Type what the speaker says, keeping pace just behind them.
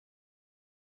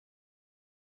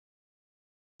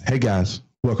Hey guys,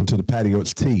 welcome to the patio.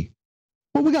 It's T.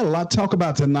 Well, we got a lot to talk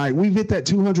about tonight. We've hit that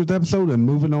 200th episode and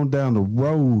moving on down the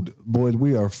road. Boys,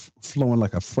 we are flowing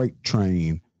like a freight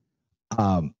train.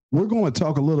 We're going to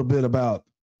talk a little bit about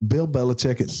Bill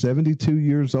Belichick at 72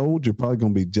 years old. You're probably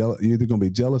going to be jealous. You're either going to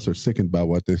be jealous or sickened by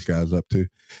what this guy's up to.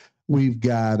 We've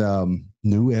got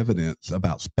new evidence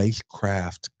about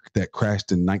spacecraft that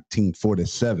crashed in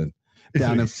 1947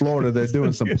 down in Florida. They're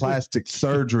doing some plastic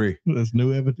surgery. That's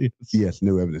new evidence. Yes,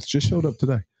 new evidence. Just showed up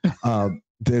today.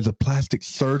 There's a plastic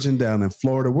surgeon down in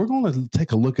Florida. We're going to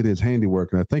take a look at his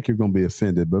handiwork, and I think you're going to be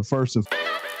offended. But first and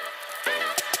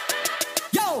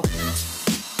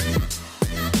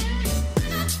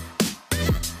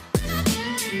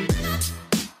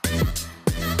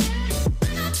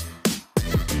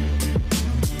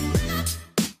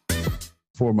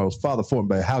foremost, Father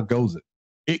Fortenberry, how goes it?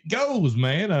 It goes,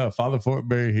 man. Father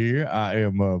Fortenberry here. I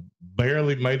am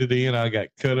barely made it in. I got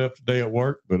cut up today at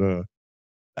work, but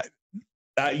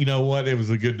you know what? It was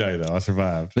a good day though. I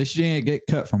survived. At least you didn't get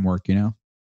cut from work, you know.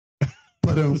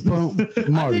 But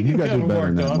Marty, you got to do better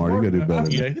than that. Marty, you got to do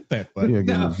better. Yeah, hit that button. Yeah,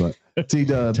 get it.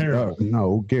 T-Dub.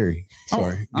 No, Gary.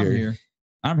 Sorry, Gary.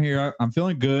 I'm here. I'm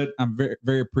feeling good. I'm very,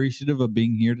 very appreciative of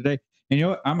being here today. And you know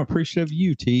what? I'm appreciative of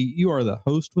you, T. You are the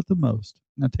host with the most.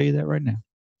 I'll tell you that right now.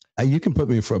 You can put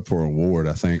me up for an award,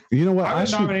 I think. You know what? I'm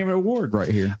nominating an award right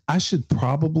here. I should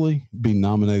probably be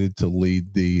nominated to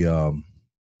lead the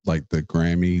like the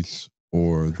Grammys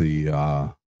or the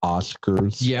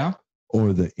Oscars. Yeah.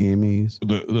 Or the Emmys.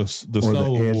 The or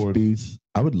Soul the Award. ESPYs.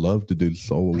 I would love to do the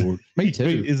Soul Award. Me too.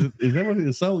 Wait, is that what it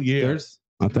is? Soul? Yeah.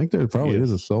 I think there probably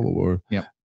is a Soul Award. Yep.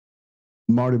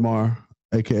 Marty Mar,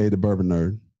 aka the Bourbon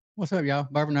Nerd. What's up, y'all?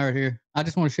 BourbonNerd here. I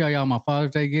just want to show y'all my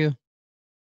Father's Day gift.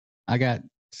 I got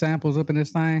samples up in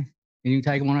this thing, and you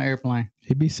can take them on an airplane.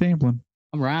 He'd be sampling.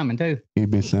 I'm rhyming too.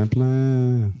 He'd be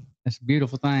sampling. That's a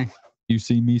beautiful thing. You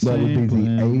see me That sampling. would be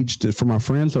the aged, from our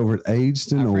friends over at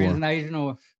Aged and My friends Or. in Asian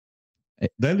or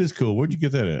That is cool. Where'd you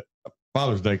get that at?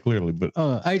 Father's Day, clearly, but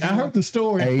Asian. I heard the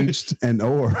story. Aged and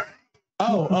Or.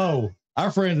 Oh, our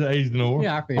friends at Asian or.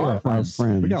 Yeah, I feel Our friends.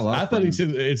 We got a lot I of thought he friends. said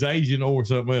it's Asian or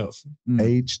something else.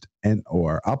 Aged and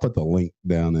Or. I'll put the link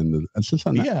down in the. It's just,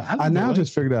 I now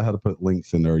just figured out how to put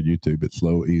links in our YouTube. It's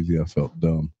slow, easy. I felt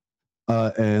dumb.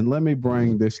 And let me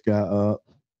bring this guy up.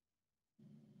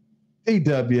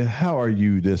 EW, how are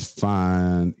you this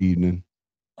fine evening?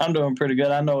 I'm doing pretty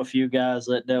good. I know a few guys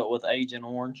that dealt with Agent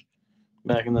Orange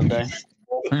back in the day.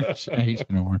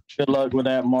 Asian orange. Good luck with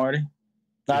that, Marty.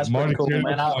 That's Marty pretty cool,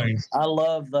 man. Plains. I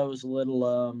love those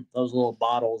little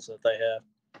bottles that they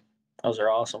have. Those are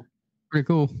awesome. pretty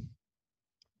cool.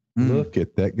 Look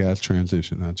at that guy's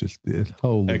transition I just did.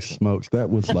 Holy Excellent. smokes. That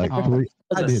was like three.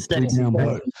 I That's a did 3 sexy damn thing.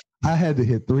 buttons. I had to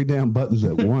hit 3 damn buttons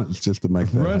at once just to make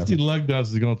that Rusty happen.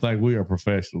 Lugdust is going to think we are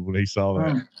professionals when he saw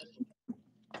that.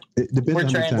 It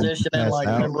depends We're on how many times you transitioning pass like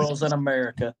out. liberals in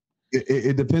America.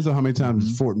 It depends on how many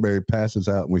times Fortenberry passes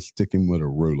out and we stick him with a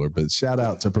ruler. But shout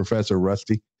out to Professor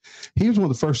Rusty. He was one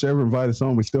of the first to ever invite us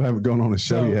on. We still haven't gone on a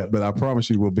show yet, but I promise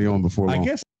you we'll be on before long. I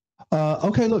guess.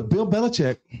 Okay, look, Bill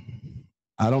Belichick.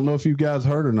 I don't know if you guys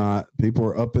heard or not. People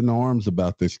are up in arms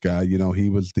about this guy. You know, he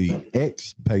was the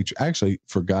ex-Patriot. Actually,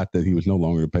 forgot that he was no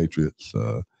longer the Patriots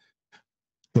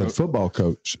head football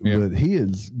coach. Yeah. But he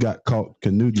has got caught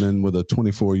canoodling with a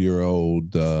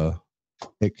 24-year-old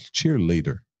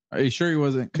ex-cheerleader. Are you sure he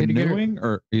wasn't Did he get her- canoeing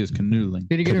or he was canoodling?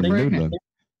 Did he get her pregnant?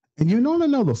 And you want to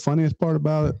know the funniest part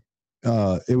about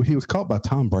it? He was caught by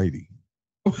Tom Brady.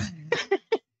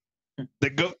 They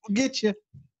go get you.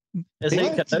 Is he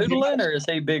canoodling or is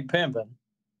he big pimping?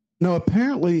 No,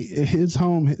 apparently his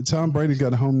home, Tom Brady's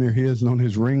got a home near his, and on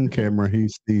his Ring camera, he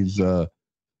sees Bill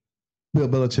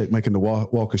Belichick making the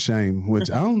walk of shame, which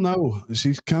I don't know.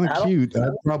 She's kind of cute.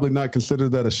 I'd probably not consider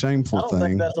that a I shameful don't thing.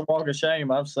 think that's a walk of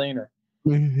shame. I've seen her.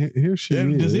 Here she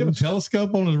is. Does he have a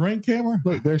telescope on his Ring camera?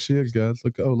 Look, there she is, guys.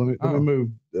 Look, let me move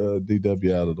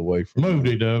DW out of the way. Move,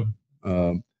 D-Dub.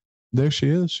 There she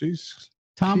is. She's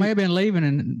Tom may have been leaving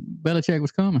and Belichick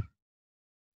was coming.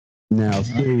 now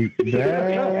see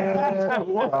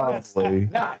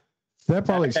that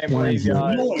probably I can't believe explains y'all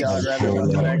rather look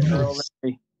at that girl than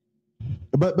me.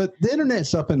 But the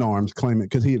internet's up in arms claiming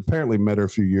because he apparently met her a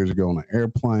few years ago on an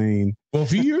airplane. Well, a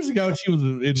few years ago, she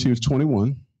was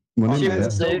 21 when She they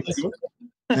was met, 6.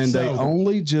 and they So-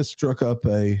 only just struck up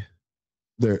they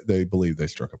believe they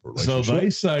struck up a So relationship. they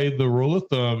say the rule of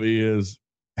thumb is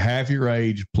half your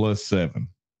age plus 7.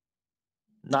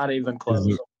 Not even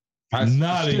close.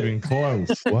 Not even close.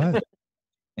 What?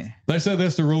 They said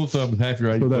that's the rule of thumb: half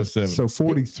your age So, plus 7. so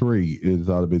 43 is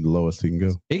ought to be the lowest he can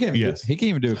go. He can Yes. he can't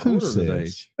even do a Who quarter of his says?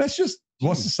 age. That's just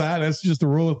What's society? That's just a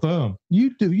rule of thumb.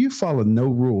 You follow no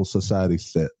rule society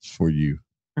sets for you.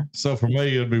 So for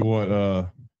me, it'd be what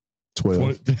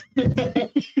 12.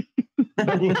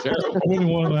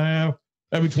 21 and a half.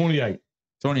 That'd be 28.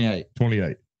 28.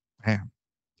 28. Damn.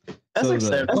 That's So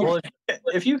acceptable.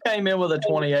 If you came in with a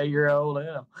 28-year-old,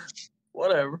 yeah,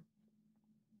 whatever.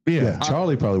 Yeah,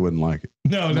 Charlie probably wouldn't like it.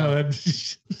 No.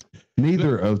 That's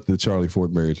Neither of the Charlie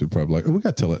Fortenberries would probably like it. We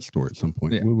got to tell that story at some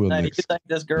point. Yeah. We will Now, you next. think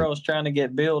this girl's trying to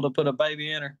get Bill to put a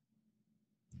baby in her?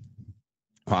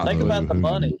 Possibly. Think about the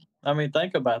money. I mean,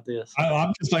 think about this.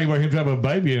 I'm just thinking about him to have a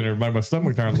baby in there. Make my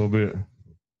stomach turn a little bit.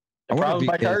 I wonder Probably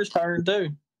if make he- hers turn too.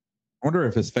 I wonder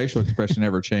if his facial expression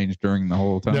ever changed during the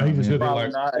whole time. No, he just did Probably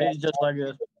like, not. He's just like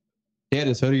this. He had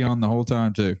his hoodie on the whole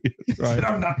time too. right.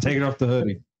 I'm not taking off the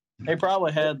hoodie. He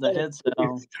probably had the headset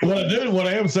on. What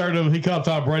I am certain of, he called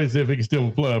Tom Brady to see if he can still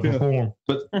perform.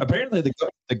 But apparently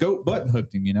the goat button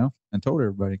hooked him, and told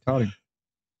everybody, caught him.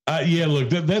 Yeah, look,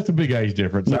 that's a big age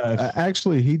difference.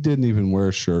 Actually, he didn't even wear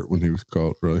a shirt when he was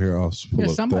caught. Right here, I'll pull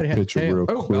up somebody that had to picture tell. real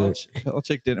Oh, quick.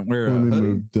 Belichick didn't wear a Let me hoodie.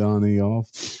 move Donnie off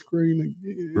screen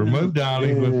again. Remove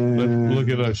Donnie. Let's look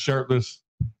at a shirtless.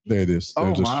 There it is. Oh,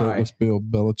 There's a my. shirtless Bill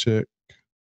Belichick.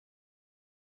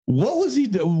 What was he?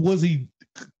 Was he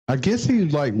I guess he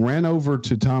like ran over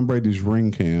to Tom Brady's ring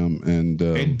cam and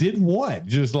and did what?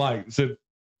 Just like said,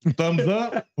 thumbs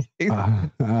up.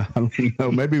 I don't know.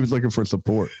 Maybe he was looking for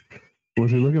support.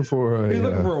 Was he looking for He's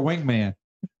looking a? for a wingman.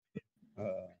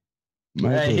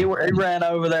 Maybe. Hey, he ran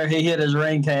over there. He hit his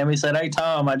ring cam. He said, "Hey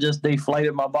Tom, I just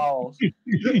deflated my balls."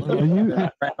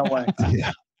 Ran away.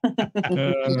 Yeah,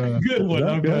 Good one.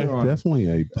 that's Okay.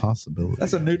 definitely a possibility.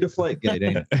 That's a new deflate gate,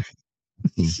 ain't it?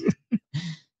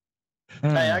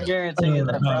 Hey, I guarantee you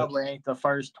that probably ain't the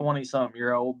first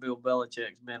 20-something-year-old Bill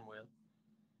Belichick's been with.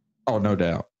 Oh, no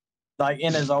doubt. Like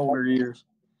in his older years.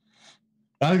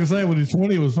 I was gonna say when he's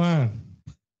 20, it was fine.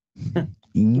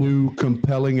 New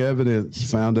compelling evidence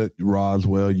found at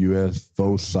Roswell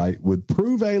UFO site would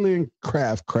prove alien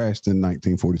craft crashed in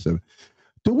 1947.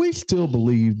 Do we still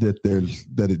believe that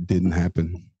it didn't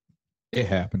happen? It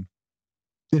happened.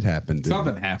 It happened. didn't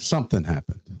Something it? happened. Something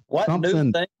happened. What new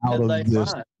Something thing out did of they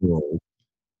this find? world.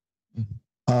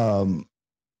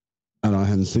 I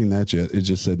hadn't seen that yet. It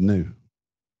just said new.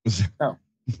 Oh.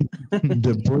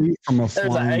 Debris from a There's an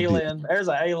flying disc. alien. There's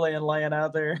an alien laying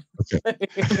out there.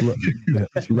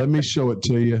 Let me show it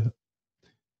to you.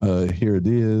 Here it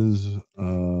is.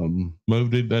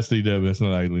 Moved it. That's DW. That's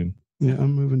not alien. Yeah,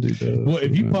 I'm moving to. Well,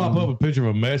 if you pop up a picture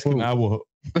of a Mexican, Whoa. I will.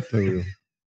 There we go.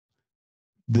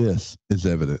 This is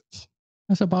evidence.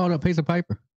 That's a balled up piece of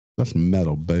paper. That's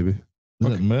metal, baby. Is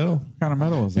that metal? What kind of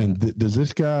metal is And that? does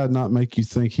this guy not make you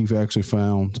think he's actually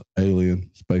found alien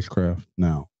spacecraft?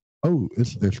 No. Oh,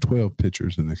 there's 12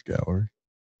 pictures in this gallery.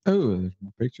 Oh, there's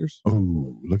more pictures.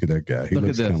 Oh, look at that guy. He Look at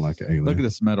looks kind this. of like an alien. Look at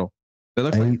this metal. It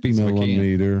looks like a 8 piece of a can.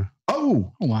 millimeter.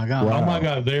 Oh, Oh my God. Wow. Oh my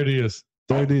God! There it is.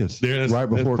 there it is. There, that's- right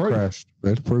before it that's proof. crashed.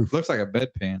 That's proof. Looks like a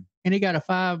bedpan. And he got a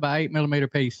 5 by 8 millimeter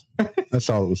piece. That's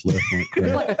all that was left when it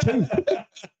crashed.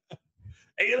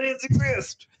 Aliens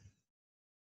exist.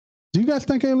 Do you guys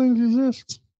think aliens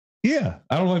exist? Yeah,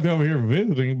 I don't like them over here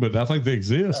visiting, but I think they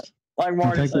exist. Like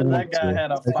Marty think said, we that want guy to.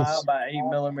 had a Take us- 5 by 8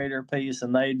 millimeter piece,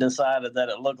 and they decided that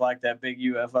it looked like that big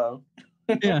UFO.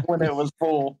 Yeah. When it was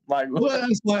full. Like, Well,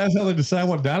 that's how they decide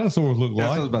what dinosaurs look That's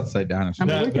what I was like. about to say, dinosaur. I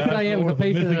mean, we could say it was a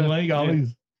piece of missing the- link, all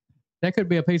these. That could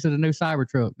be a piece of the new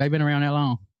Cybertruck. They've been around that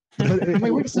long. I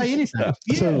mean, we can say anything.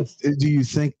 So, do you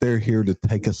think they're here to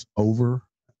take us over?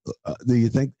 Do you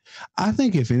think? I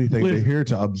think, if anything, they're Listen. here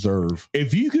to observe.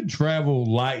 If you could travel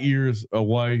light years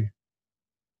away,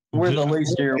 we're the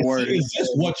least of your worries. Is this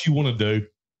what you want to do?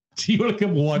 Do you want to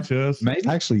come watch us? Maybe.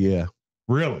 Actually, yeah,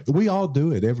 Really? we all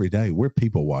do it every day. We're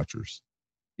people watchers.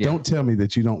 Yeah. Don't tell me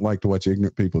that you don't like to watch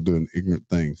ignorant people doing ignorant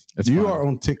things. It's You fine. are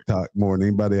on TikTok more than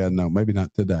anybody I know. Maybe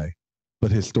not today,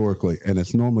 but historically, and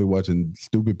it's normally watching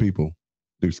stupid people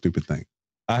do stupid things.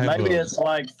 I have Maybe it's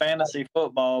like fantasy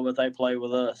football, but they play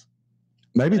with us.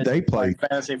 Maybe It's they play. like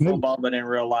fantasy football, but in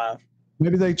real life.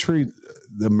 Maybe they treat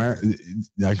the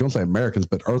I was gonna say Americans,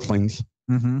 but Earthlings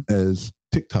Mm-hmm. as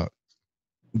TikTok.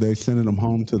 They sending them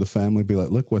home to the family, be like,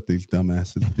 look what these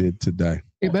dumbasses did today.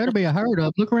 It better be a herd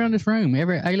up. Look around this room.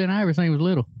 Every alien I ever seen was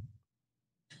little.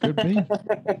 Could be.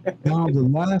 No, the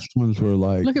last ones were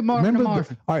like, Look at Marvin the remember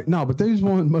Martian. all right, no, but these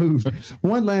one moved.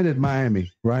 One landed in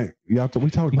Miami, right? We talked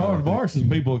Marvin about Mars is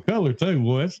people of color too,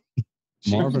 was.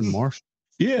 Marvin Marsh.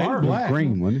 Yeah, Marvin black.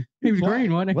 Green, wasn't He was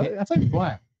green, wasn't he? What? I think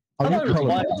black. he? I thought he was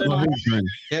black, too. Oh, he was green.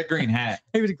 He had green hat.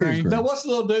 He was green. green. Now, what's the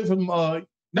little dude from?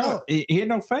 No, he had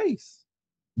no face.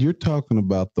 You're talking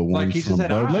about the one he from just had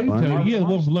Bugs eyes. Bunny? Looney Tunes. Yeah, the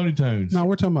one from Looney Tunes. No,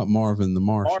 we're talking about Marvin the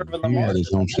Martian. Marvin the He had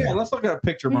his own Yeah, show. let's look at a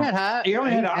picture. He Mark. had high. He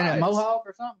only had and a eyes. mohawk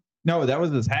or something. No, that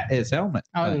was his hat, his helmet.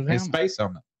 Oh, his his helmet. space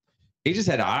helmet. He just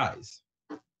had eyes.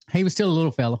 He was still a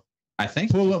little fella. I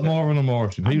think. Pull up Marvin the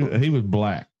Martian. He was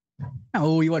black.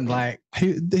 Oh, he wasn't black.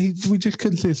 We just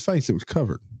couldn't see his face. It was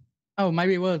covered. Oh,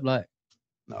 maybe it was black.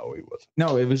 No, he wasn't.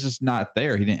 No, it was just not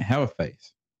there. He didn't have a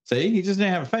face. See, he just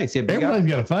didn't have a face. He had big Everybody's eyes.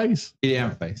 got a face. He didn't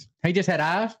have a face. He just had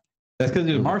eyes. That's because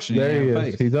he was a Martian. He There he didn't have a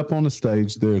is. face. He's up on the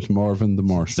stage. There's Marvin the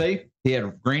Martian. See, he had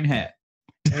a green hat.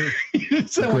 You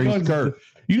just said Green what color- skirt.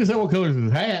 you just said what color is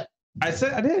his hat. I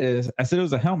did. I said it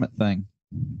was a helmet thing.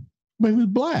 But he was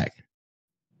black.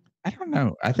 I don't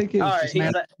know. I think it All was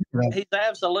right, just he's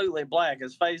absolutely black.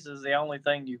 His face is the only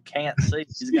thing you can't see.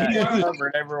 He's got Yeah. it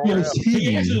covered everywhere Yeah, else. it's He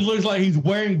hidden. actually looks like he's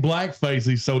wearing blackface.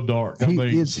 He's so dark. I mean,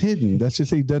 It's hidden. That's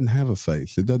just he doesn't have a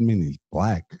face. It doesn't mean he's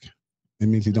black. It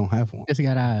means he don't have one. Guess he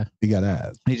got eyes. He got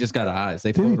eyes. he just got eyes.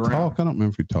 They Did he float around. talk? I don't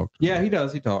remember if he talked. Yeah, he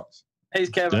does. He talks. He's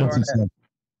Kevin That's Garnett.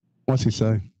 What's he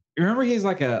say? You remember he has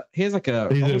like a He's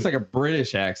almost like a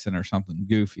British accent or something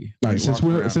goofy. All right, He since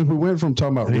walks around. we went from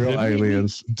talking about He real did.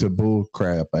 aliens to bull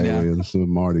crap Yeah. aliens to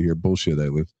Marty here, bullshit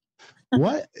aliens.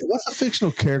 What's a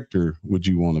fictional character would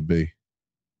you want to be?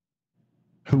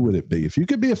 Who would it be? If you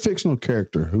could be a fictional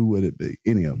character, who would it be?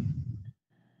 Any of them.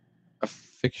 a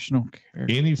fictional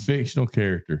character. any fictional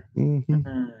character.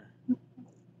 Mm-hmm.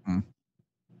 Hmm.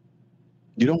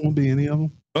 You don't want to be any of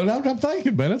them. But I'm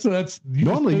thinking, man. That's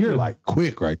Normally you're like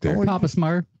quick right there. Papa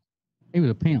Smurf. He was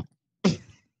a pimp.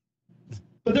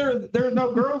 But there are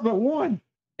no girls but one,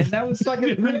 and that was like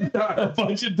a a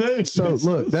bunch of dudes. So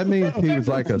look, that means he was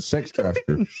like a sex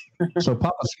trafficker. So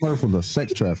Papa Smurf was a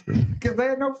sex trafficker. because they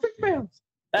had no females.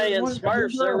 Hey, in One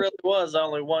Smurfs, there girl. really was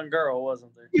only one girl,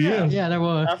 wasn't there? Yeah. Yeah, there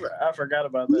was. I forgot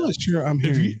about I'm that. not sure I'm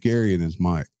hearing Gary and his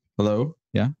mic. Hello.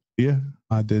 Yeah. Yeah,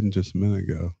 I didn't just a minute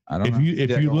ago. I don't If know. you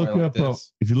Yeah, look like up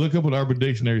this. if you look up on Urban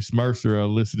Dictionary, Smurfs are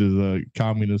listed as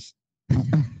communist.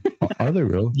 Are they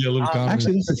really? Yeah, little communist.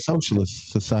 Actually, this is a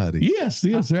socialist society. yes,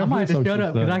 yes. I might have to shut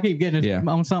up because I keep getting Yeah.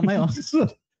 on something else.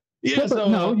 Yeah, But so,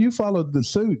 no, you followed the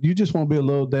suit. You just want to be a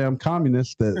little damn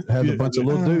communist that has a bunch of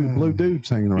blue dudes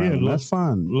hanging around. Yeah, little- That's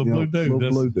fine. little You know, blue dude, little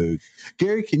that's- blue dude.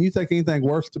 Gary, can you think anything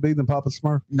worse to be than Papa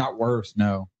Smurf? Not worse.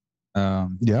 No.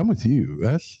 Yeah, I'm with you.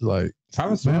 That's like Papa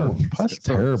man, Smurf. that's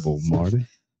terrible, Marty.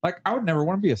 Like I would never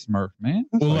want to be a Smurf, man.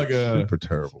 That's Well, like, super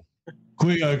terrible.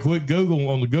 quick Google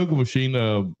on the Google machine.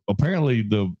 Apparently,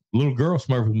 the little girl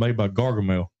Smurf was made by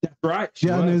Gargamel. That's right. she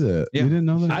Yeah, I knew was. that. Yeah. You didn't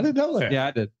know that? I didn't know that. Yeah,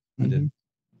 I did. I did.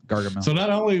 Gargamel. So not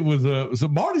only was so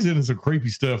Marty's into some creepy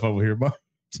stuff over here.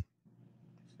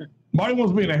 Marty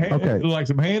wants to be in Okay. like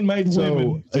some handmade So,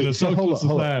 women in a so hold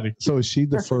social on. society. So is she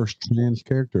the first trans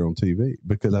character on TV?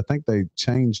 Because I think they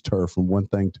changed her from one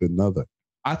thing to another.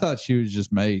 I thought she was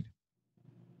just made.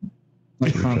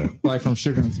 Like from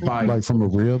Sugar and Spice. Like from a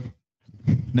rib.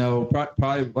 No,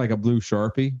 probably like a blue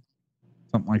Sharpie,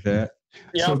 something like that.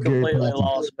 Y'all So Gary completely Poppins.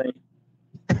 lost me.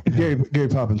 Gary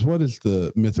Poppins, what is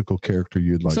the mythical character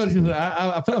you'd like So to be?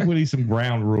 I feel like we need some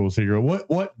ground rules here.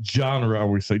 What genre are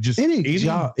we saying? Just Any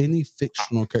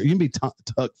fictional character. You can be Tuck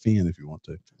Finn if you want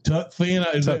to. Tuck Finn.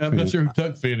 Tuck I'm not Finn. sure who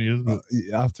Tuck Finn is. But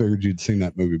Yeah, I figured you'd seen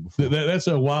that movie before. that's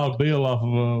a Wild Bill off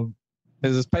of.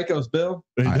 Is this Pecos Bill?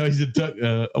 He's a Tuck,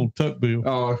 old Tuck Bill.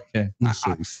 Oh, okay. Let's see,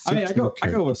 I mean, I fictional go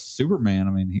character. with Superman.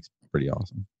 I mean, he's pretty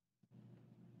awesome.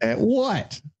 At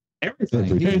what? Everything.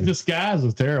 Everything. His disguise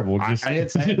was terrible. I didn't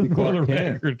say anything for the Clark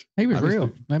Kent. record. He was I was-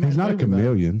 real. He's not a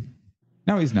chameleon.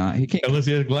 No, he's not. He can't. Unless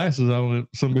he has glasses on,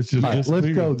 some bitch just All right, let's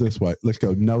disappeared. go this way. Let's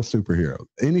go. No superhero.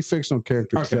 Any fictional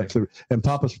character Okay. except super. And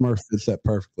Papa Smurf fits that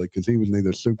perfectly because he was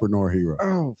neither super nor hero.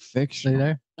 Oh, See fiction.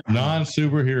 there?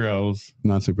 Non-superheroes.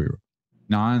 Not superhero.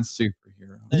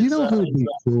 Non-superhero. You know who would be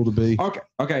cool to be? Okay.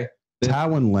 Okay.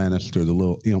 Tywin Lannister, the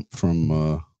little imp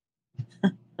from.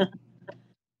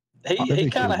 He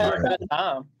kind of had a good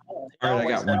time. He All right, I always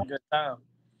got had a one. good time.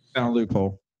 Found a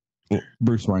loophole.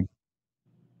 Bruce Wayne.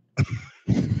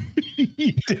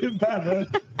 You did find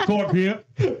that. Clark Kent.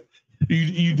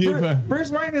 You did find. Bruce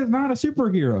Wayne is not a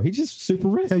superhero. He's just super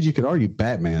rich. Hey, you could argue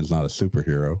Batman's not a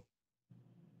superhero.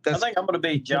 I think I'm going to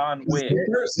be John Wick.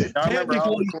 I remember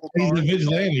all Technically, the cool he's a cars.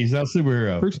 vigilante. He's not a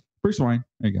superhero. Bruce Wayne.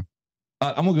 There you go.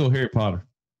 I'm gonna go Harry Potter.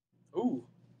 Ooh,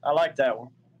 I like that one.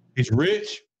 He's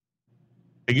rich.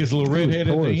 He gets a little He was redhead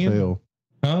at poor the as end. hell.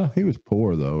 Huh? He was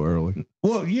poor though early.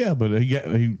 Well, yeah, but he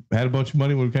had a bunch of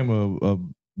money when he became a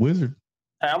wizard.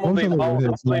 Hey, I'm going to be One time I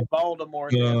Voldemort. read I'm gonna be Voldemort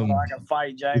again so I can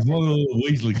fight He's James. one of the little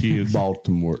Weasley kids.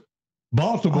 Baltimore.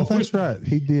 Baltimore. Oh, that's right.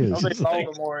 He did. I'll say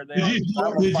Baltimore. Then Did you-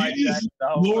 I'm gonna fight Jack the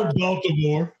whole Lord time.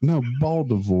 Baltimore. No,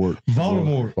 Baltimore.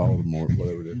 Baltimore. Baltimore,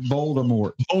 whatever it is.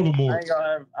 Voldemort. Baltimore.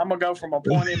 I'm gonna go from a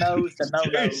pointy nose to no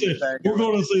nose. We're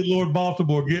going to see Lord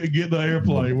Baltimore get in the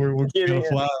airplane. We're Get going in. to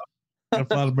fly. Gonna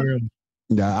fly to Maryland.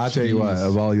 Yeah, I tell you what, Jeez.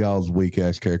 of all y'all's weak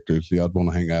ass characters, y'all want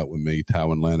to hang out with me,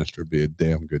 Tywin Lannister, would be a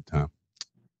damn good time.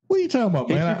 What are you talking about,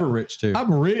 He's man? super rich too.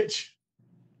 I'm rich.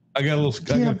 I got a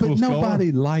little. I Yeah, got a cool but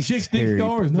nobody liked 60 Harry.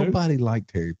 scars, dude. Nobody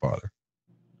liked Harry Potter.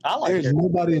 I like There's it.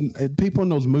 nobody. People in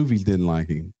those movies didn't like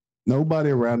him. Nobody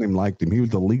around him liked him. He was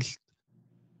the least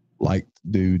liked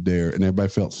dude there, and everybody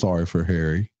felt sorry for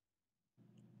Harry.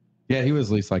 Yeah, he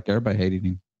was least like everybody hated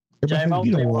him. James, I'll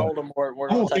You take know what? Voldemort. We're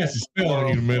I'm gonna gonna take cast a spell on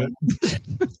you in a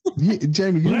minute.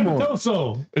 Jamie, you're more.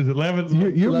 Levitoso. Is it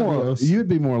Levit? You're more. Leviosa. You'd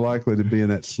be more likely to be in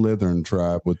that Slytherin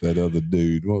tribe with that other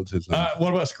dude. What was his name?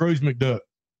 What about Scrooge McDuck?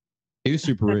 He was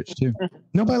super rich too.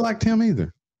 Nobody liked him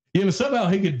either. Yeah, but somehow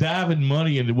he could dive in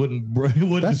money and it wouldn't.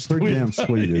 That's pretty damn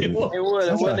sweet, isn't it? It would. It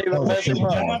That's wouldn't a even hell of a mess him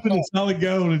superpower. up. Dive in solid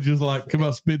gold and just like come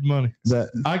out spitting money.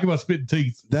 I come out spitting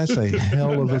teeth. That's a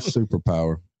hell of a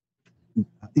superpower.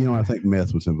 You know, I think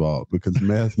meth was involved because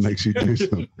meth makes you do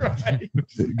something. Right. It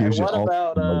And gives you what all-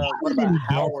 about Howard?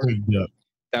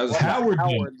 That was What about Howard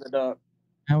Howard the Duck?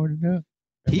 Howard Duck.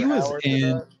 he was Howard the in.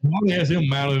 Duck? Probably has him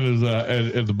mounted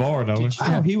as at the bar, don't he?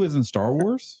 Oh, he was in Star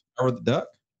Wars or the Duck.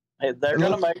 Hey, they're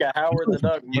gonna make a Howard the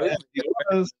Duck movie. Yeah, he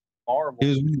was. Horrible. He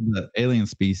was one of the alien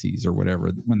species or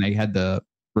whatever when they had the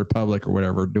Republic or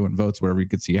whatever doing votes, whatever. You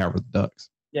could see Howard the Ducks.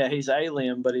 Yeah, he's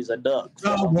alien, but he's a duck.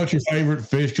 Oh, what's your favorite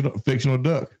fictional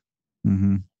duck?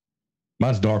 Mm-hmm.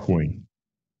 Mine's Darkwing.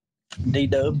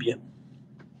 DW.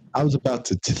 I was about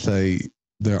to say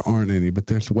there aren't any, but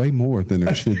there's way more than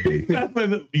there should be.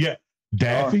 Yeah,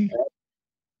 Daffy,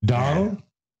 Donald,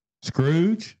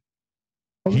 Scrooge,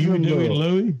 Huey, Dewey, and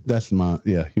Louie. That's my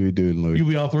Huey, Dewey, and Louie. You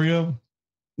be all three of them.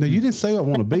 No, you didn't say I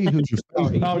want to be. Who's your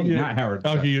favorite? Oh, yeah. Not Howard.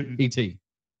 Oh, the Duck. you, E.T.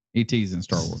 E.T.'s in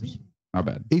Star Wars. My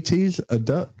bad. E.T.'s a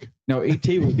duck. No,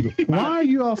 E.T. was. Why are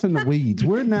you off in the weeds?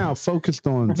 We're now focused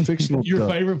on fictional your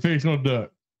duck. favorite fictional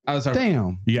duck. I was sorry.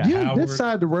 Damn. Yeah, You, Howard. this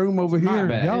side of the room over My here,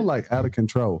 bad. y'all like out of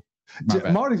control. My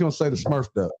bad. Marty's going to say the Smurf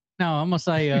duck. No, I'm gonna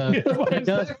say the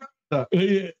duck,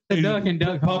 Yeah, the duck and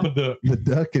duck. Papa Hunt. Duck. The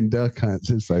duck and duck hunt's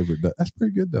his favorite duck. That's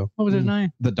pretty good, though. What was his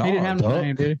name? The He dog. didn't have no Duck.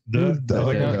 name, did Duck. Duck. I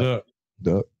think it's Duck. Duck.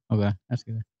 Duck. he? Okay, that's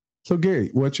good. So, Gary,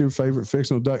 what's your favorite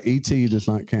fictional duck? E.T. does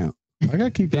not count. I got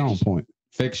to keep that on point.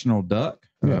 Fictional duck.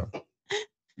 Yeah.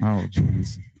 Oh,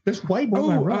 jeez. That's way more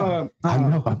than right. I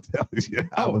know. I'm telling you.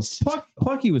 I Oh, was.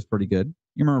 Plucky was pretty good.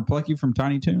 You remember Plucky from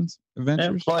Tiny Toons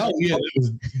Adventures? Oh yeah,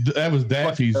 that was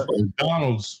Daffy's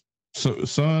Donald's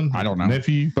son. I don't know.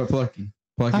 Nephew. But Plucky.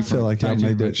 Plucky I feel from like I Tiny made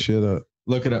Toon that Adventures. shit up.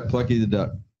 Look it up. Plucky the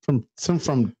Duck. From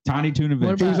Tiny Toon he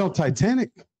Adventures. was on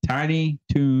Titanic. Tiny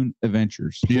Toon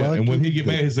Adventures. Yeah, and when he get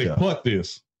Plucky mad, he say, Duck. "Pluck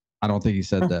this." I don't think he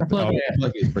said that. But Plucky.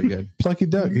 Plucky is pretty good. Plucky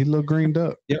Duck. He's a little green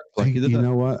duck. Yep. Plucky the You Duck.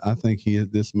 know what? I think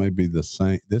this may be the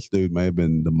same. This dude may have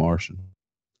been the Martian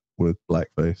with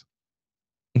blackface.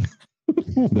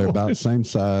 They're about the same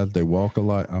size. They walk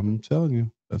alike. I'm telling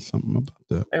you, that's something about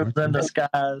that. It was in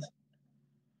disguise.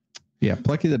 Yeah,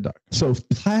 Plucky the Duck. So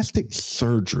plastic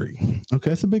surgery. Okay,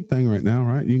 that's a big thing right now,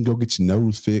 right? You can go get your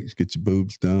nose fixed, get your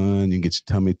boobs done, you can get your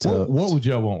tummy tucked. What would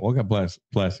y'all want? What kind of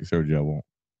plastic surgery y'all want?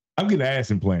 I'm getting ass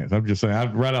implants. I'm just saying.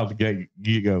 I'd right out the gate.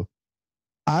 You go.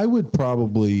 I would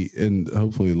probably, and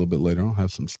hopefully a little bit later on,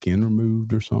 have some skin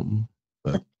removed or something.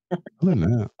 But other than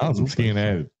that, I want some skin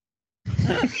added.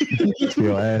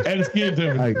 Your ass. Add a skin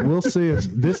to me. Hey, we'll see if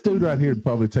this dude right here would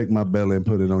probably take my belly and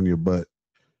put it on your butt.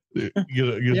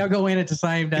 Y'all go in at the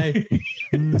same day.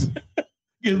 Get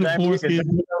the Damn, foreskin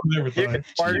and You everything. can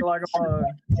spark like a mug.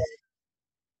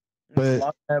 But-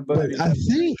 Lock that But booty. I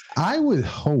think I would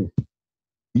hope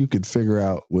you could figure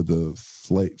out with a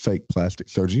fake plastic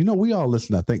surgery. You know, we all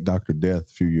listened, I think, Dr. Death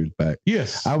a few years back.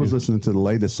 Yes, I was listening to the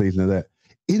latest season of that.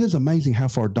 It is amazing how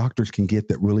far doctors can get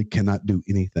that really cannot do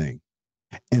anything.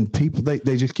 And people, they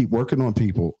just keep working on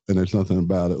people and there's nothing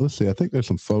about it. Let's see. I think there's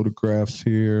some photographs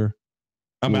here.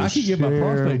 I mean, I could get my Share.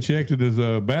 prostate checked at his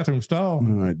bathroom stall. All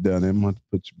right, done. I'm going to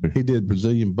put he did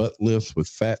Brazilian butt lifts with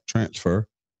fat transfer.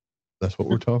 That's what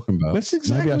we're talking about. That's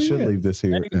exactly Maybe I should it. leave this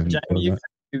here. Maybe, and- Jamie,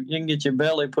 you can get your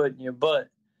belly put in your butt.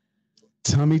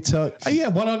 tummy tuck, Hey, yeah,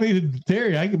 what I needed,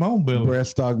 Terry, I get my own bill.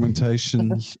 breast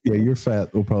augmentations. Yeah, your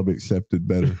fat will probably accept it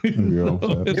better than your own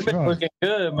fat. That's You've been right. looking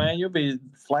good, man. You'll be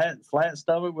flat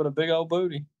stomach with a big old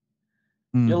booty.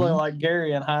 Mhm. You look like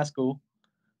Gary in high school.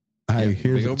 Hey, Yeah,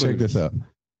 big old check boobs. this out.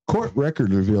 Court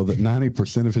record revealed that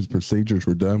 90% of his procedures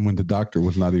were done when the doctor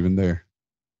was not even there.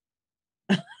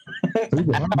 Who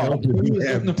the hell did he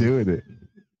have doing it?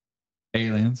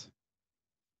 Aliens.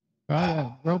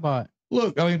 Right, robot.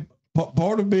 Look, I mean,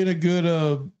 part of being a good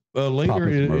leader Papa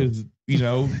Smurf.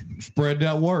 is spreading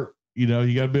out work. You got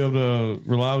to be able to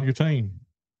rely on your team.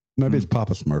 Maybe it's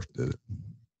Papa Smurf did it.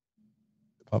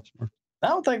 Papa Smurf. I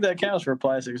don't think that counts for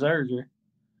plastic surgery.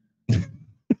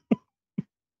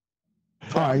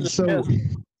 All right, so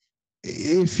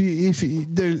if you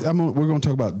there's, we're going to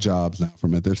talk about jobs now for a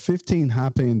minute. There's 15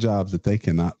 high-paying jobs that they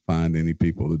cannot find any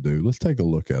people to do. Let's take a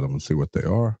look at them and see what they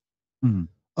are.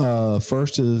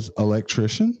 First is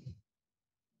electrician.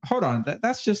 Hold on,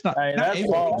 that's just not. Hey, that's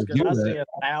able false to do because I see that.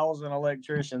 1,000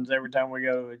 electricians every time we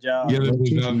go to a job.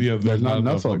 Yeah, there's not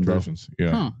enough of them, though. electricians.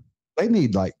 Yeah. Huh. They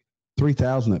need like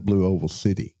 3,000 at Blue Oval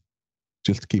City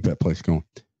just to keep that place going.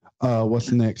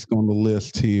 What's next on the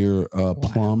list here?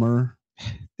 Plumber.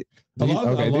 A lot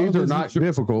of These are these not are-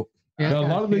 difficult. A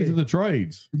lot of these are the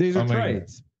trades. These are I mean,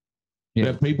 trades. Yeah.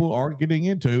 that people aren't getting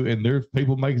into, and there's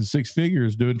people making six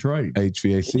figures doing trades.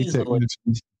 HVAC Easily.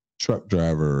 technician, truck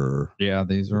driver, Yeah,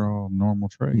 these are all normal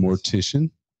trades. mortician.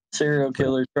 Serial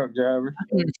killer truck driver. I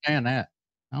can understand that.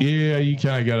 Yeah, you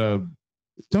kind of gotta.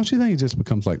 Don't you think it just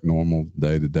becomes like normal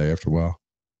day to day after a while?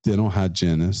 Dental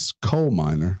hygienist, coal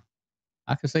miner.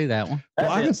 I can see that one.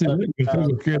 Well, I can see that because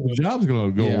the job's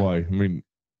gonna go Yeah. away. I mean,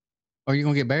 Or you're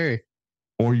gonna get buried.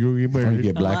 or you'll get Or you married,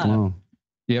 get black alive. lung.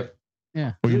 Yep.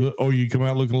 or you come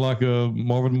out looking like a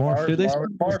Marvin Marsh. Do they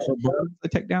Marvin Marshall. birds they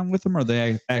take down with them, or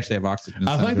they actually have oxygen?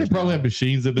 I think they sensors probably now? have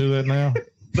machines that do that now.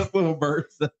 the little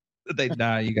birds that they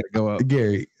die. You got to go up.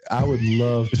 Gary, I would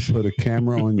love to put a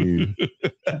camera on you,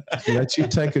 let you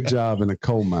take a job in a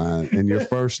coal mine, and your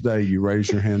first day you raise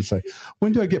your hand and say,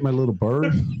 "When do I get my little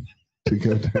bird to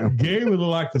go down?" Gary would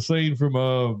look like the scene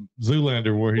from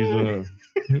Zoolander where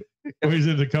he's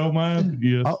in the coal mine.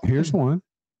 Yeah, Oh, here's one.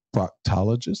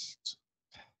 Proctologist.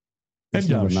 That That's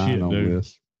number job's 9 shit, on dude.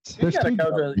 this.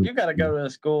 You gotta go to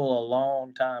school a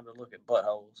long time to look at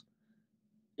buttholes.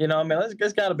 I mean,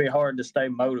 it's got to be hard to stay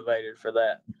motivated for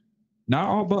that. Not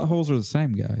all buttholes are the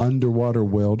same, guys. Underwater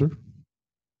welder.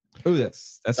 Oh,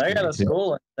 that's They got a scary.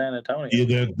 school in San Antonio.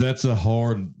 Yeah, that's a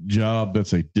hard job.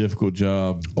 That's a difficult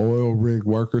job. Oil rig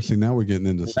worker. See, now we're getting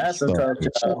into some That's a stuff.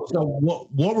 tough job. So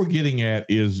what we're getting at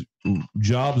is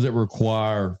jobs that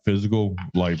require physical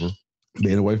labor,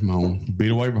 Being away from home.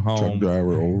 being away from Truck home.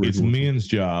 driver. Oil rig It's worker. men's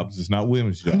jobs. It's not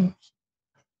women's jobs.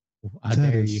 I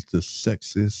That dare is you. the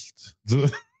sexiest.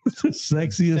 The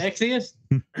sexiest Sexiest?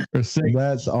 or sex.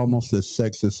 That's almost as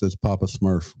sexist as Papa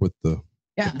Smurf with the.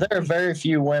 Yeah. There are very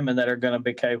few women that are going to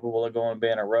be capable of going and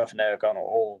being a roughneck on an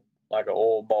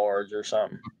oil barge or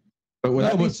something. But would No,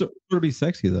 that be, but- so, would it be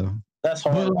sexy though? That's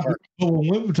hard. But when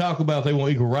women talk about they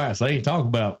want equal rights, they ain't talking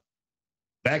about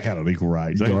that kind of equal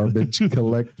rights. They Garbage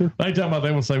collector. ain't talking about they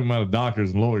want the same amount of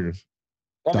doctors and lawyers.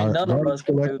 I mean, none of Garbage us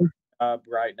can do collector. the job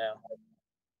right now.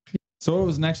 So what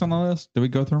was next on the list? Did we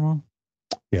go through them all?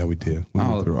 Yeah, we did. We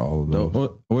went through all of those.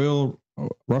 Oil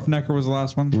Roughnecker was the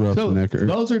last one. Roughnecker.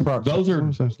 Those are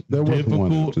There was one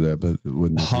difficult, after that, but it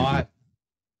wouldn't. hot,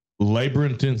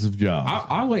 labor-intensive jobs.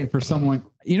 I'm waiting for someone.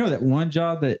 You know that one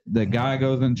job that the guy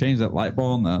goes and changes that light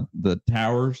bulb on the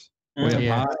towers way up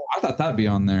Yeah. high? I thought that'd be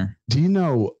on there. Do you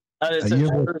know? That is You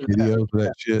ever watch videos of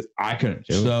that shit? I couldn't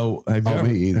do it. So have you, Oh,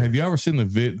 me either. have you ever seen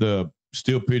the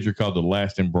still picture called The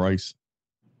Last Embrace?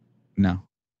 No.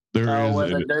 There is where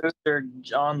the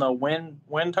dudes are on the wind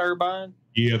turbine.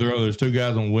 there's two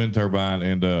guys on wind turbine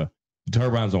and the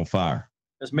turbine's on fire.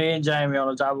 It's me and Jamie on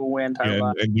the top of a wind Yeah,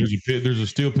 turbine. and there's a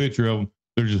still picture of them.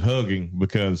 They're just hugging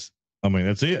because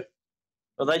that's it.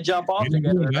 But they jump off Get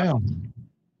them together. down.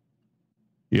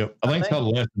 Yep, I think it's called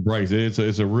The Last Embrace.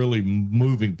 It's a really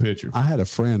moving picture. I had a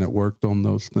friend that worked on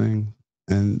those things,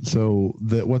 and so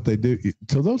that what they do.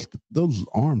 So those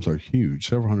arms are huge,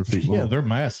 several hundred feet long. Yeah, they're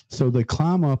massive. So they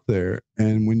climb up there,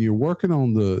 and when you're working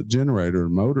on the generator,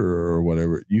 motor, or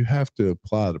whatever, you have to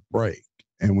apply the brake.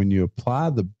 And when you apply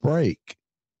the brake,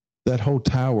 that whole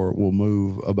tower will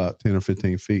move about 10 or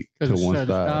 15 feet to Because it's one set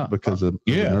side up. because of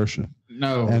Yeah. inertia.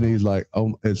 No. And he's like,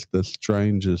 "Oh, it's the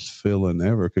strangest feeling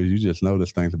ever because you just know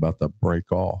this thing's about to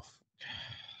break off."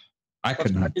 I What's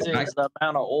couldn't. crazy is the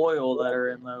amount of oil that are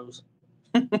in those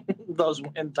those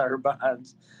wind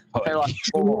turbines. They're like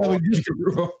full of oil. Just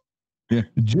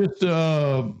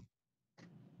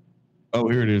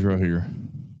here it is right here.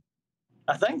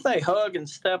 I think they hug and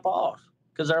step off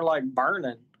because they're like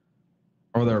burning.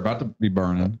 Or they're about to be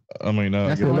burning. I mean,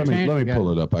 That's Yeah, the let one me chance you got.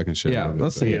 pull it up. I can show Yeah, you.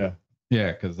 let's see it. yeah.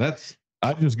 Yeah, because that's.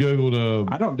 I just googled.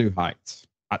 I don't do heights.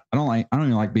 I don't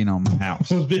even like being on my house.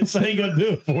 This ain't gonna do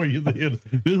it for you. Then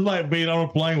this is like being on a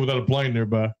plane without a plane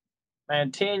nearby. Man,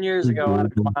 10 years ago,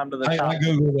 I'd climbed to the top. I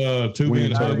googled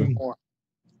two-man turbine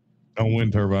on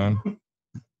wind turbine. No,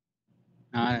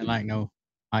 I didn't like no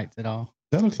heights at all.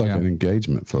 That looks like an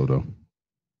engagement photo.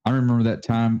 I remember that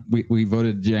time we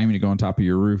voted Jamie to go on top of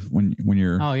your roof when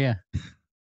you're. Oh yeah.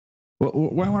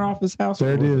 When went off his house?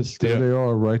 There it is. There they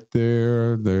are, right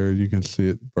there. There you can see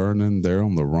it burning. They're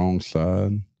on the wrong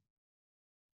side.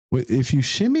 If you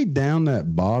shimmy down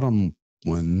that bottom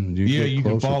one, you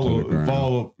can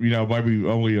follow. You know, maybe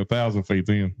only 1,000 feet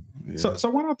in. Yeah. So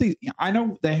why don't these? I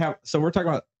know they have. So we're talking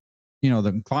about,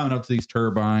 them climbing up to these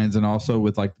turbines, and also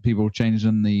with like people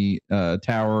changing the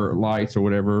tower lights or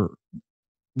whatever.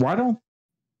 Why don't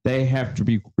they have to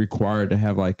be required to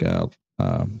have like a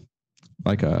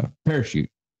parachute,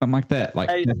 something like that? Like,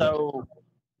 hey,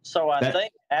 so I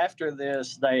think after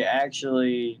this, they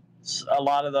actually, a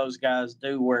lot of those guys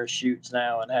do wear chutes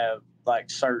now and have like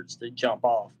certs to jump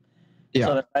off. Yeah.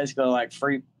 So they're basically like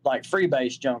free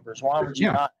base jumpers. Why would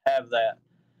you not have that?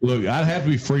 Look, I'd have to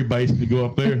be free base to go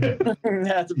up there.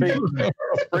 Have to be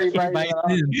free base.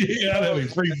 Yeah, I'd have to be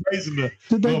free base to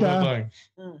Did they go die?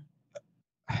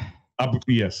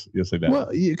 Yes, they died. Well,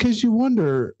 because you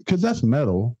wonder, because that's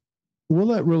metal. Will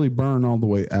that really burn all the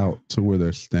way out to where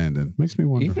they're standing? Makes me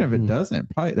wonder. Even if it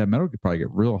doesn't, probably that metal could probably get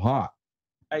real hot.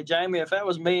 Hey, Jamie, if that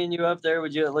was me and you up there,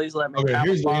 would you at least let me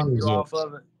here's bomb you off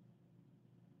of it?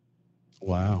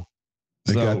 Wow.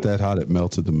 They got that hot, it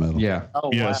melted the metal. Yeah. Oh,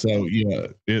 yeah. wow. So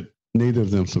neither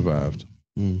of them survived.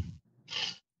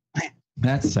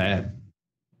 That's sad.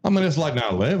 I mean, it's like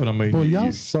 9/11. I mean, well,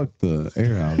 y'all sucked the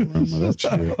air out of them. That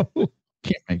shit.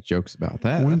 Can't make jokes about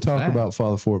that. We talk about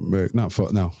Father Fortenberry,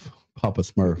 Papa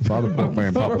Smurf. Father Fortenberry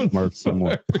and Papa Smurf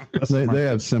somewhere. They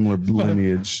have similar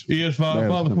lineage. Yes, Father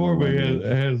Fortenberry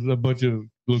has a bunch of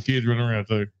little kids running around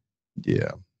too. Yeah.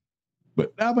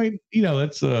 But I mean,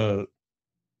 that's I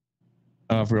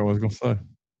forgot what I was going to say.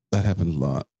 That happens a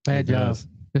lot. Bad job.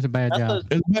 It's a bad job.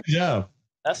 It's a bad job.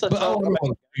 That's a so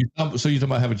you're talking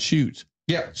about having shoots.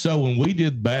 Yeah. So when we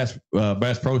did Bass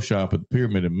Pro Shop at the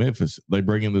Pyramid in Memphis, they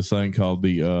bring in this thing called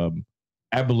the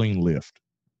Abilene Lift.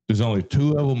 There's only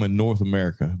 2 of them in North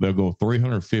America. They'll go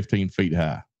 315 feet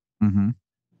high. Mm-hmm.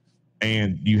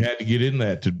 And you had to get in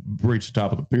that to reach the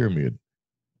top of the pyramid.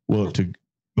 Well,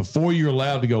 before you're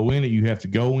allowed to go in it, you have to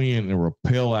go in and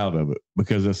rappel out of it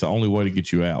because that's the only way to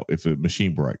get you out if the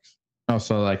machine breaks. Oh,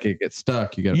 so like it gets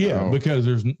stuck. You got because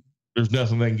there's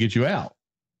nothing that can get you out.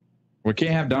 We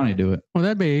can't have Donnie do it. Well,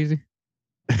 that'd be easy.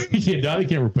 Yeah, Donnie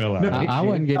can't rappel out. I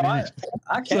wouldn't get in it.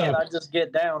 I can. I just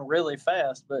get down really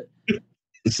fast, but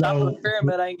the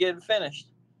pyramid ain't getting finished.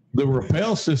 The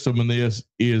rappel system in this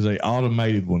is a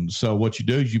automated one. So what you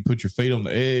do is you put your feet on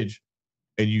the edge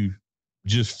and you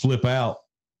just flip out.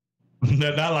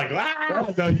 Not like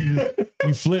no, you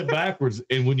flip backwards,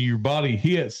 and when your body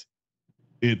hits,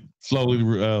 it slowly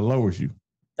lowers you.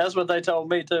 That's what they told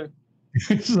me too.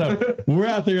 So we're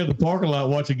out there in the parking lot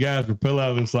watching guys rappel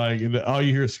out of this thing, and all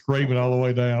you hear is screaming all the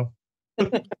way down.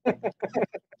 The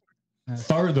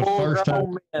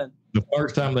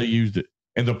first time they used it,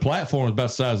 and the platform is about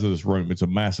the size of this room. It's a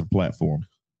massive platform.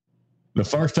 The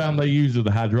first time they used it,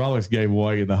 the hydraulics gave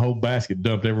away, and the whole basket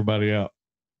dumped everybody out.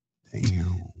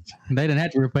 Damn. They didn't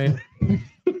have to repair.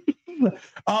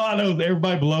 All I know is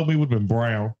everybody below me would have been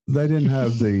brown. They didn't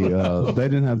have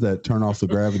that turn off the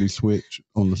gravity switch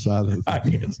on the side of the I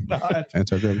guess not.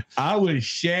 Anti-gravity. I would have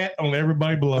shat on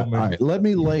everybody below me. All right, let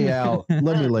me lay out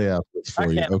this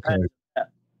for you. Okay.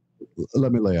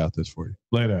 Let me lay out this for you.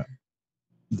 Lay it out.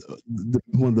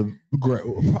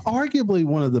 Arguably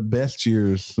one of the best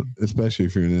years, especially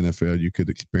if you're in the NFL, you could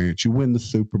experience. You win the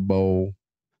Super Bowl,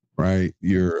 right?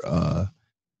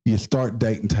 You start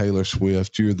dating Taylor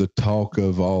Swift. You're the talk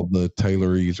of all the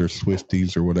Taylories or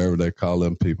Swifties or whatever they call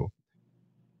them people.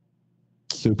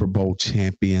 Super Bowl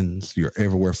champions. You're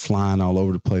everywhere, flying all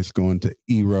over the place, going to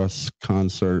Eras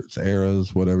concerts,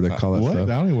 Eras, whatever they call it. What? I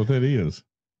don't know what that is.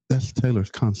 That's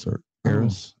Taylor's concert.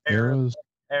 Eras. Eras.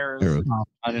 Oh,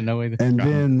 I didn't know either. And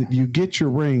then you get your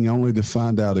ring only to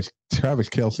find out if Travis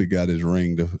Kelce got his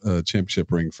ring, the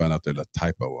championship ring, find out there's a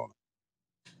typo on it.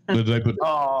 Did they put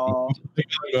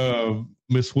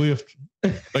Miss Swift?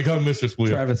 They call him Mr.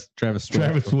 Swift. Travis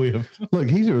Swift. Look,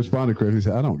 he's responded correctly. He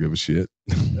said, I don't give a shit.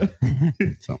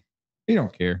 So he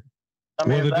don't care. I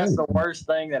mean, if that's the worst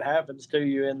thing that happens to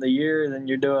you in the year, then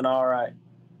you're doing all right.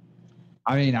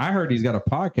 I mean, I heard he's got a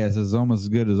podcast that's almost as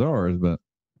good as ours, but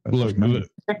look.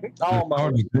 Almost.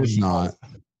 It's not.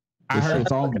 I heard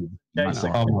it's almost.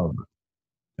 Almost.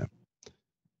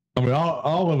 I mean,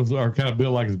 all of us are kind of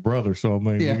built like his brother, so I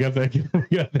mean, we got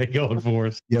that going for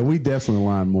us. Yeah, we definitely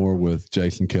align more with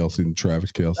Jason Kelce than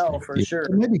Travis Kelce. Oh, for sure.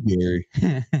 Maybe Gary.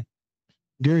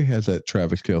 Gary has that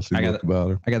Travis Kelsey look about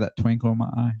her. I got that twinkle in my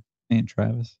eye. And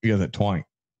Travis. You got that twank.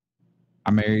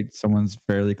 I married someone's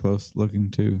fairly close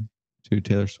looking to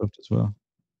Taylor Swift as well.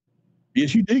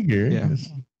 Yes, you did, Gary. Yeah.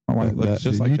 My wife looks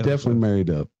just like you. Taylor Definitely Swift. married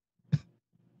up.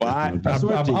 Well,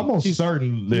 I'm almost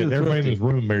certain that everybody in this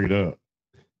room married up.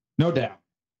 No doubt.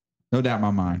 No doubt in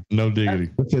my mind. No diggity.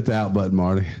 Let's hit the out button,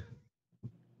 Marty.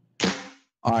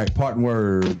 All right, parting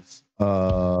words.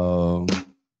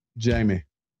 Jamie.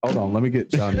 Hold on, let me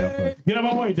get Johnny up there. Get out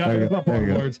of my way, Johnny.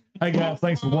 Hey guys,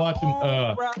 thanks for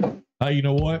watching. Hey, you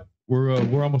know what?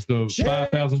 We're almost to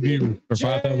 5,000 viewers or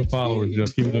 5,000 followers.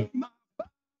 Just keep it up.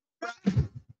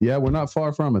 Yeah, we're not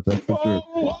far from it. That's for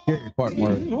sure. Get your parting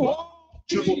words.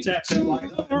 Triple tap that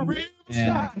like.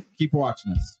 And keep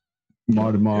watching us.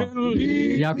 Marty Mar.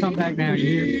 Y'all come back now.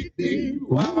 You hear?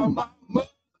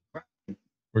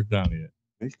 Where's Johnny at?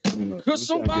 Cause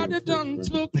somebody done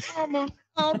took mama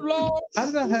outlaw. How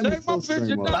did that happen? Take my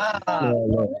picture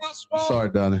down. Sorry,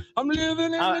 Donnie. I'm living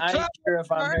in the I ain't sure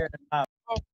if I'm here.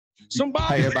 Somebody.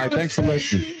 Hey, everybody. Thanks for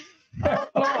listening.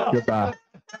 Goodbye.